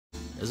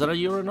Is that a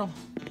urinal?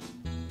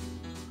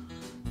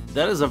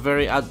 That is a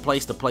very odd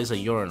place to place a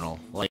urinal.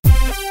 Like,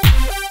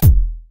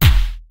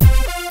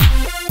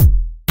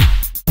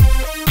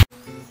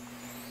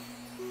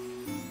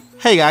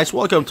 hey guys,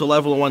 welcome to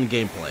level 1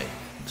 gameplay.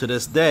 To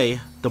this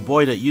day, the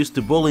boy that used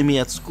to bully me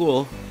at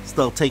school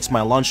still takes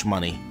my lunch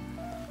money.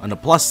 On the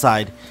plus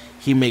side,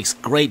 he makes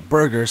great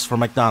burgers for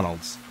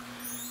McDonald's.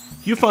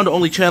 You found the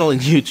only channel in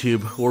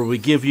YouTube where we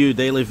give you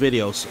daily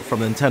videos from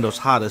Nintendo's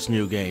hottest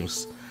new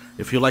games.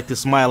 If you like to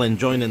smile and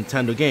enjoy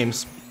Nintendo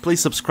games,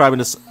 please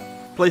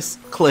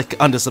click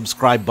on the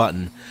subscribe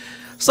button.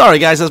 Sorry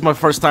guys, that's my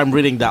first time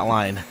reading that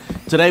line.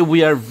 Today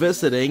we are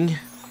visiting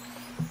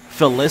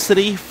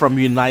Felicity from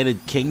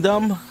United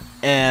Kingdom,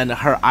 and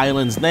her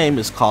island's name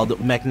is called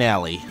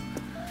McNally.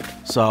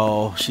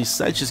 So she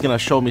said she's gonna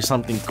show me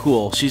something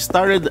cool. She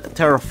started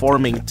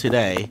terraforming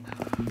today,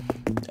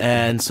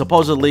 and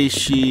supposedly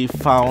she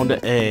found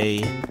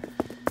a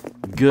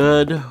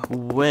good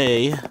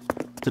way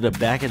to the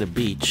back of the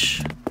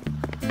beach.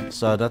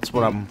 So that's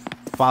what I'm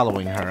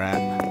following her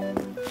at.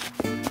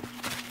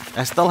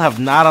 I still have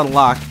not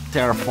unlocked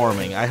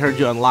terraforming. I heard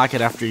you unlock it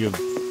after you've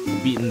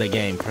beaten the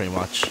game, pretty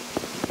much.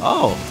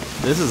 Oh,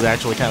 this is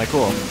actually kind of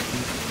cool.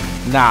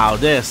 Now,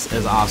 this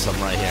is awesome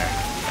right here.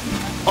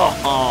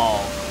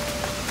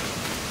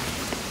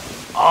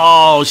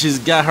 Oh, she's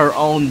got her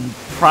own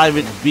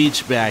private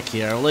beach back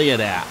here. Look at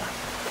that.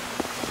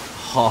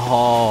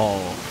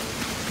 Oh.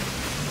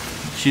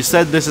 She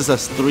said this is a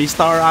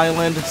 3-star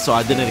island, so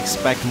I didn't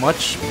expect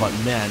much, but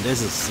man,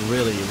 this is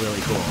really, really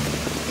cool.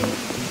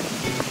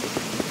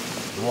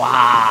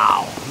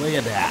 Wow, look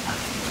at that.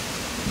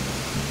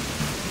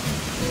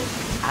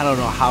 I don't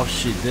know how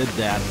she did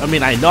that. I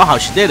mean, I know how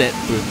she did it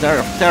through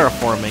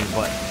terraforming,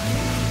 but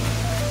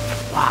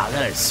wow,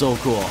 that is so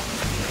cool.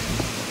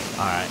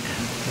 Alright,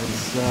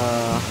 let's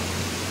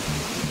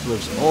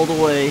lives all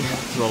the way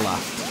to the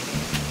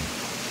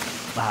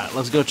left. Alright,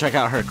 let's go check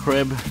out her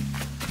crib.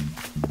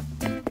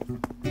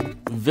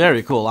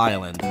 Very cool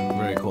island,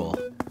 very cool.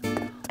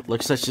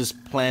 Looks like she's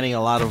planting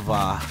a lot of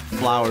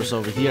flowers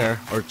over here,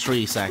 or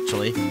trees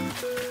actually.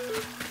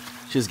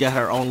 She's got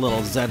her own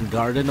little Zen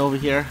garden over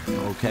here.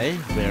 Okay,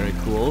 very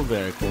cool,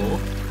 very cool.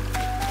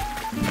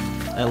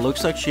 And it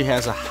looks like she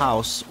has a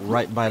house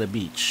right by the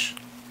beach.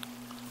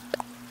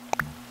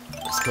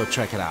 Let's go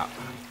check it out.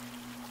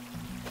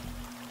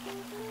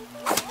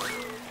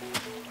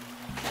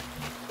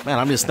 Man,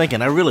 I'm just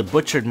thinking, I really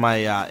butchered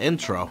my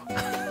intro.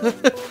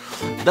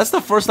 That's the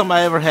first time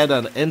I ever had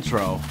an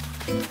intro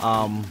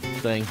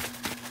thing.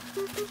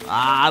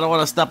 I don't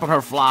want to step on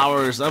her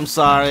flowers. I'm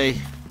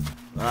sorry.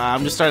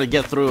 I'm just trying to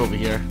get through over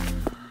here.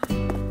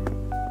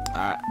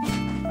 Alright.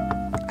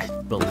 I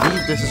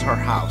believe this is her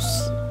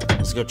house.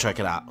 Let's go check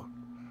it out.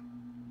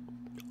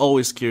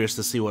 Always curious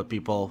to see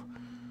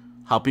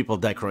how people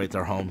decorate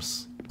their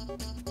homes.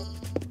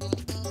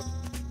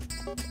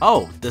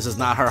 Oh, this is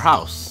not her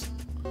house.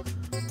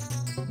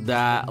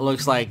 That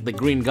looks like the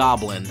Green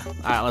Goblin.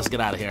 Alright, let's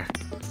get out of here.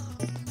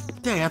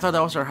 Dang, I thought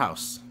that was her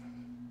house.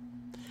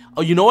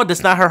 Oh, you know what?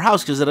 That's not her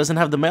house because it doesn't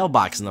have the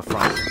mailbox in the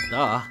front.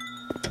 Duh.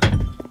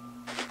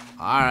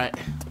 Alright.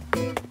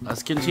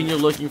 Let's continue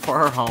looking for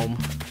her home.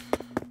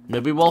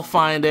 Maybe we'll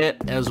find it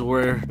as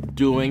we're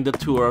doing the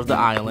tour of the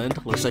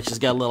island. Looks like she's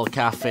got a little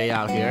cafe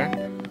out here.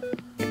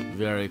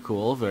 Very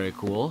cool, very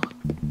cool.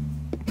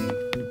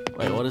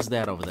 Wait, what is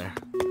that over there?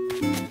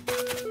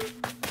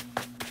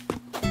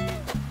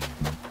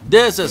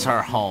 This is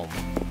her home.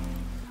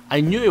 I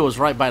knew it was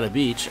right by the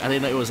beach. I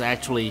didn't know it was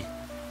actually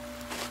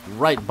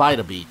right by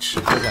the beach.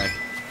 Okay.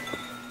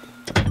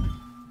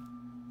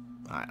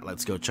 Alright,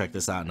 let's go check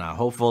this out now.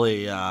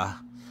 Hopefully,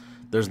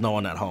 there's no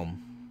one at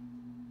home.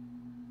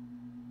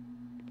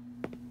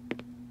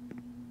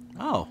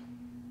 Oh.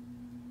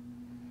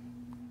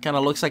 Kinda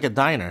looks like a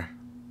diner.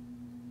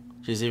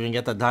 She's even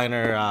got the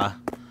diner,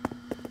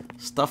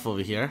 stuff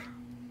over here.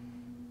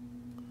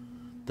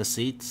 The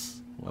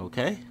seats.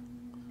 Okay.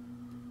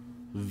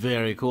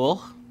 Very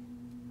cool.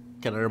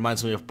 Kinda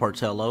reminds me of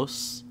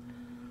Portillo's.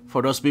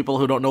 For those people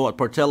who don't know what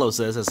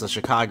Portillo's is, it's a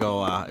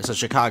Chicago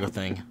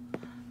thing.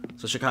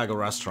 It's a Chicago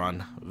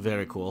restaurant.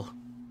 Very cool.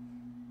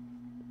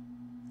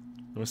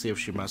 Let me see if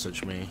she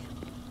messaged me.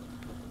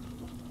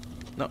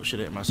 No, she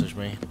didn't message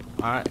me.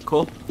 Alright,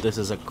 cool. This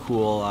is a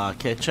cool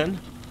kitchen.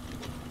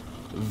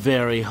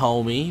 Very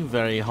homey,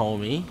 very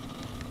homey.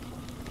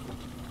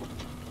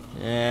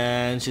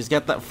 And she's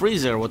got that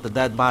freezer with the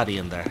dead body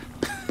in there.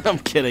 I'm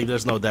kidding,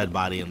 there's no dead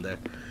body in there.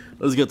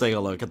 Let's go take a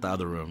look at the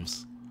other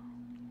rooms.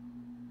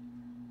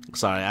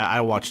 Sorry,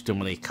 I watch too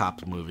many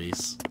cop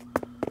movies.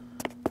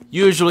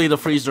 Usually the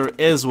freezer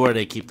is where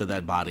they keep the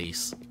dead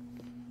bodies.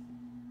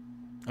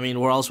 I mean,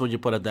 where else would you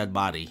put a dead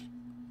body?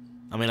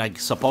 I mean, I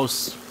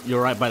suppose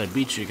you're right by the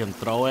beach, you can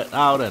throw it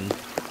out and...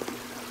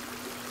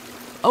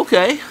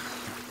 Okay.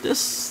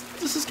 This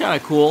is kind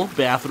of cool.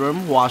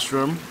 Bathroom,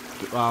 washroom,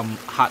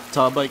 hot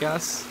tub, I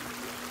guess.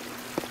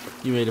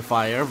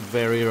 Humidifier,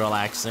 very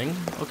relaxing.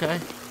 Okay.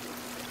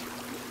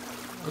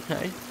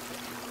 Okay.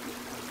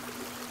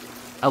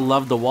 I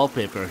love the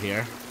wallpaper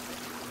here.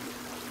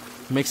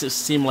 Makes it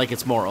seem like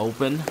it's more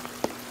open.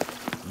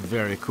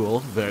 Very cool,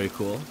 very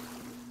cool.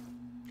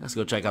 Let's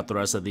go check out the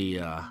rest of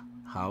the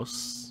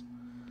house.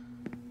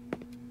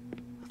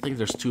 I think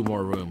there's 2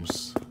 more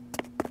rooms.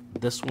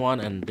 This one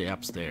and the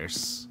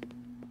upstairs.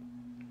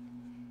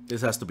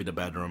 This has to be the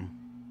bedroom.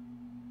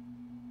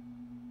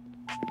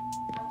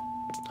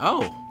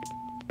 Oh!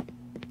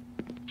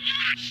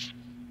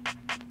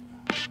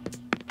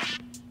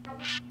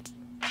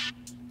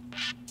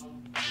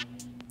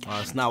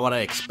 That's not what I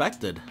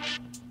expected.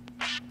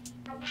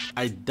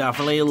 I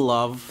definitely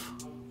love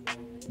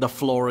the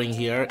flooring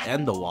here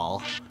and the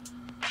wall.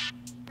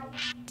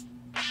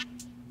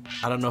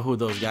 I don't know who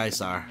those guys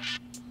are.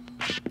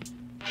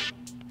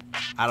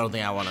 I don't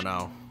think I want to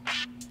know.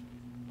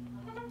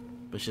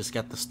 But she's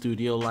got the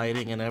studio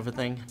lighting and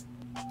everything.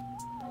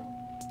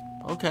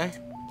 Okay.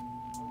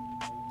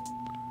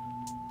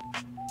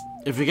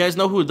 If you guys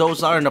know who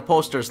those are in the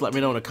posters, let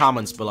me know in the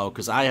comments below,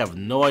 because I have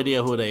no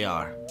idea who they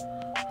are.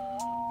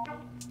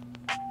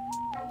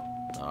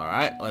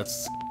 Alright,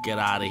 let's get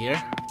out of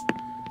here.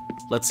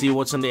 Let's see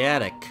what's in the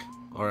attic.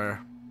 Or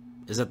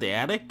is it the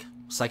attic?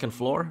 2nd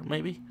floor,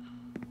 maybe?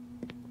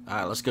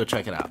 Alright, let's go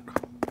check it out.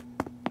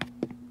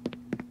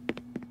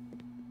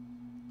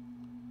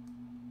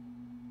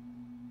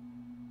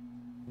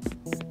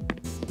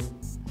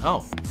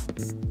 Oh.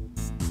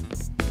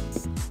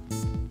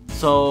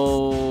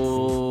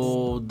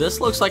 So this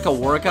looks like a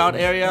workout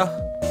area,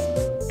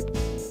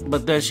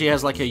 but then she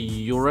has like a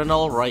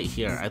urinal right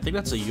here. I think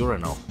that's a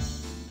urinal.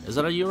 Is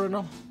that a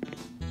urinal?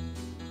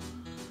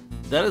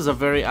 That is a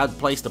very odd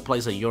place to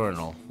place a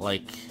urinal.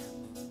 Like,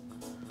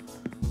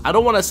 I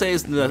don't want to say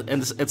it's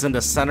in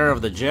the center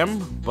of the gym,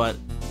 but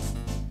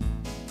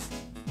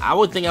I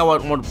would think I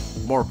would want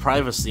more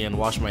privacy and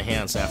wash my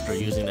hands after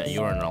using that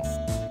urinal.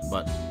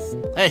 But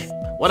hey,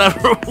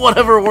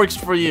 whatever works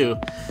for you.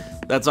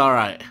 That's all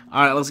right.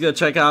 All right, let's go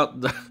check out.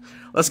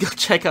 Let's go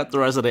check out the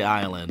rest of the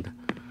island.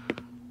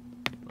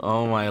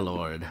 Oh my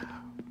lord,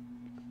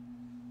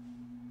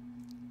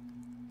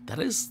 that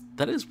is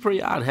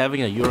pretty odd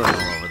having a urinal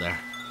over there.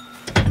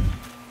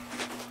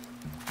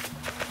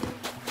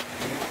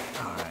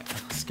 All right,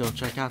 let's go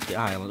check out the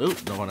island.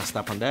 Oop, don't want to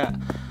step on that.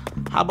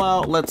 How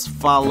about let's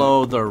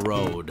follow the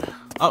road?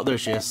 Oh, there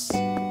she is.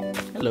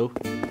 Hello.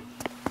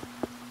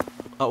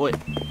 Oh wait,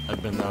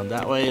 I've been down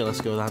that way.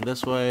 Let's go down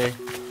this way.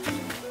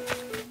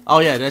 Oh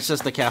yeah, that's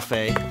just the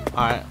cafe.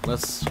 Alright,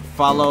 let's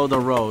follow the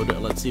road.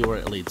 Let's see where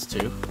it leads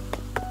to.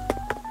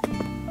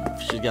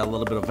 She's got a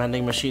little bit of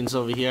vending machines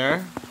over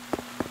here.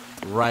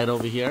 Right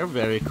over here.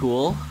 Very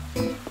cool.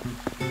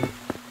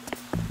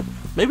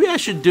 Maybe I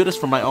should do this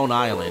for my own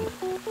island.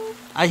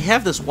 I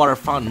have this water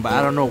fountain, but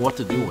I don't know what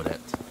to do with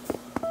it.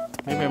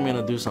 Maybe I'm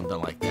gonna do something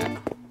like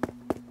that.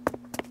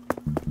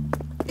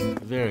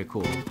 Very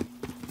cool.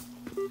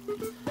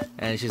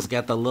 And she's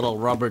got the little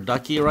rubber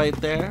ducky right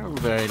there.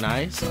 Very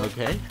nice.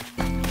 Okay.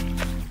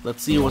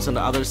 Let's see what's on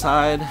the other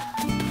side.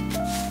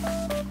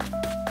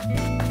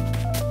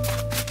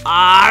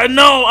 Ah,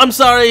 no! I'm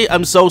sorry!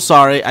 I'm so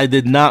sorry. I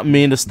did not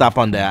mean to step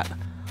on that.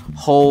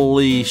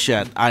 Holy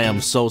shit. I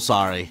am so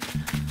sorry.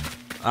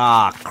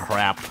 Ah,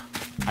 crap.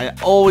 I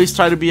always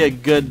try to be a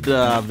good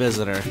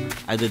visitor.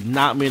 I did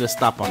not mean to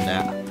step on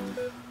that.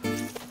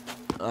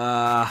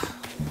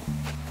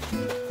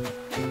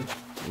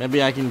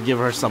 Maybe I can give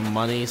her some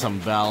money, some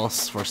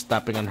bells for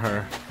stepping on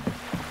her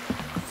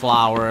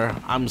flower.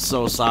 I'm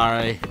so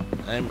sorry.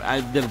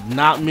 I did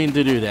not mean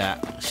to do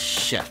that.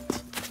 Shit.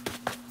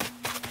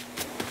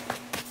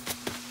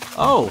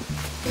 Oh.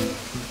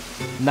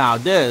 Now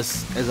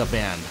this is a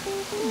band.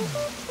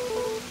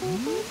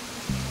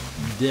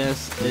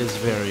 This is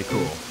very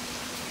cool.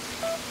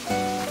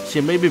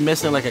 She may be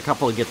missing like a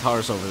couple of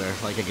guitars over there,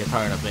 like a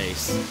guitar and a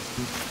bass.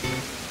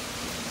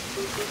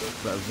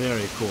 But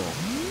very cool.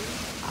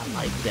 I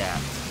like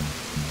that.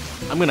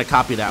 I'm gonna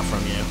copy that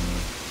from you.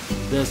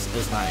 This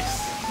is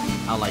nice.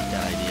 I like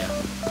that idea.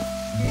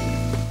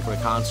 For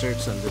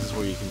concerts, and this is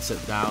where you can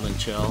sit down and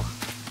chill.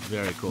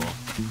 Very cool.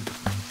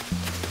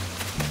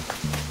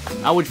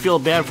 I would feel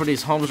bad for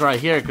these homes right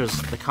here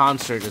because the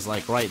concert is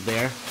like right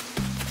there.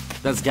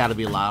 That's gotta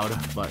be loud,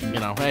 but you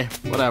know, hey,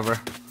 whatever.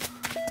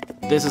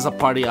 This is a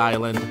party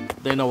island.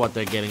 They know what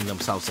they're getting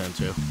themselves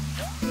into.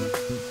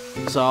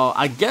 So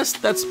I guess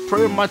that's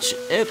pretty much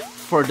it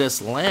for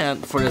this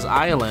land, for this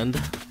island.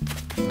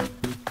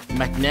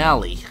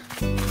 McNally.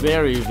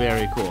 Very,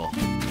 very cool.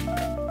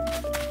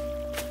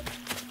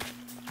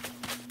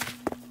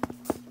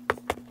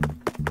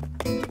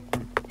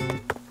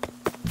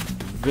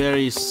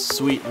 Very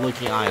sweet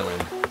looking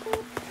island.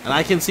 And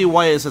I can see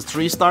why it's a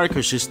 3-star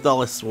because she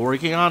still is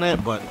working on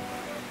it, but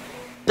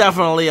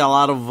definitely a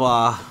lot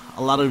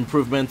of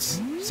improvements.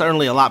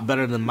 Certainly a lot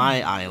better than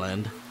my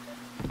island.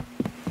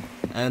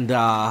 And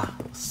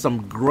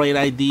some great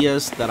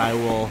ideas that I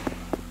will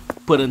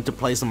put into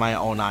place on my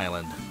own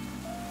island.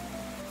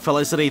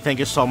 Felicity, thank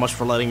you so much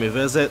for letting me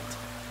visit.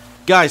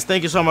 Guys,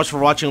 thank you so much for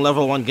watching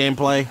Level 1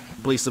 gameplay.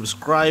 Please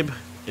subscribe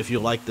if you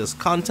like this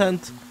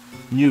content.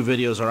 New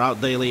videos are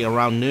out daily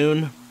around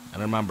noon.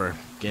 And remember,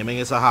 gaming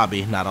is a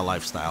hobby, not a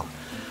lifestyle.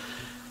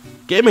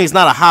 Gaming is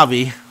not a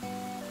hobby,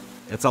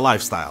 it's a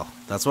lifestyle.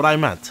 That's what I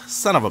meant.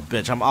 Son of a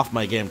bitch, I'm off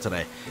my game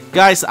today.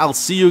 Guys, I'll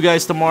see you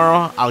guys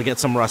tomorrow. I'll get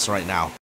some rest right now.